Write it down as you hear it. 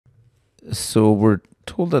So we're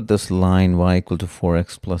told that this line y equal to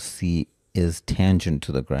 4x plus c is tangent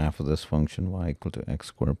to the graph of this function y equal to x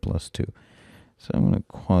squared plus 2. So I'm going to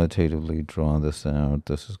quantitatively draw this out.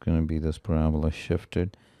 This is going to be this parabola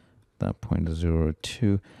shifted. That point is 0,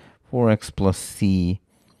 2. 4x plus c.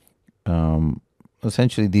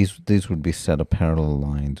 Essentially, these would be set of parallel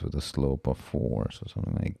lines with a slope of 4, so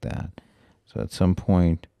something like that. So at some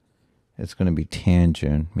point, it's going to be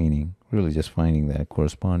tangent, meaning really just finding that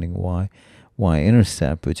corresponding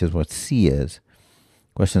y-intercept, which is what c is.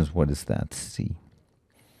 Question is, what is that c?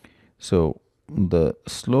 So the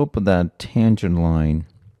slope of that tangent line,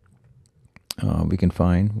 we can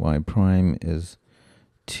find y prime is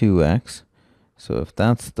 2x. So if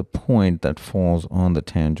that's the point that falls on the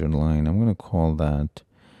tangent line, I'm going to call that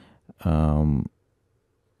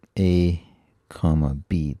A comma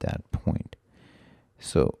B, that point.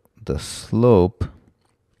 So the slope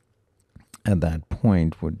at that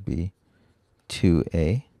point would be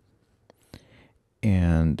 2a,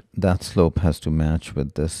 and that slope has to match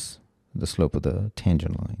with this, the slope of the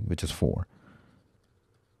tangent line, which is 4.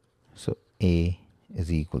 So a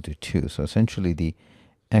is equal to 2. So essentially the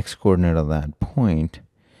x-coordinate of that point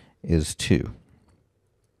is 2.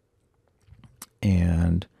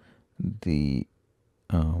 And the,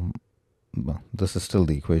 well, this is still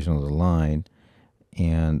the equation of the line,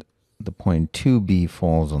 and the point 2b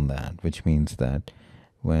falls on that, which means that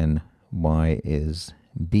when y is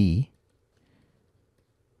b,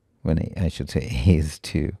 when I should say a is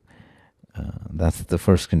 2, that's the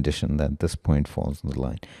first condition, that this point falls on the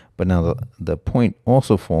line. But now the point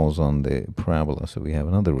also falls on the parabola, so we have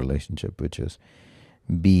another relationship, which is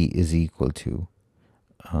b is equal to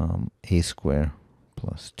a squared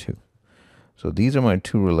plus 2. So these are my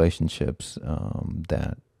two relationships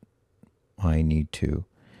that I need to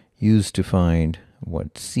use to find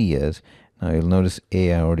what c is. Now you'll notice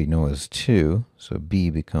a I already know is 2, so b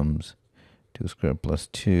becomes 2 squared plus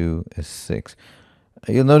 2 is 6.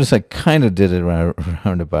 You'll notice I kind of did it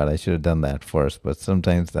roundabout. I should have done that first, but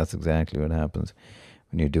sometimes that's exactly what happens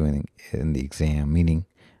when you're doing it in the exam, meaning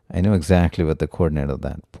I know exactly what the coordinate of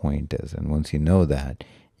that point is, and once you know that,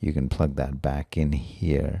 you can plug that back in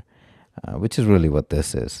here, which is really what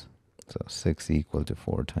this is. So 6 equal to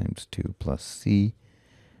 4 times 2 plus c,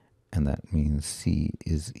 and that means c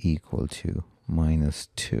is equal to minus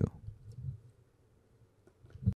 2.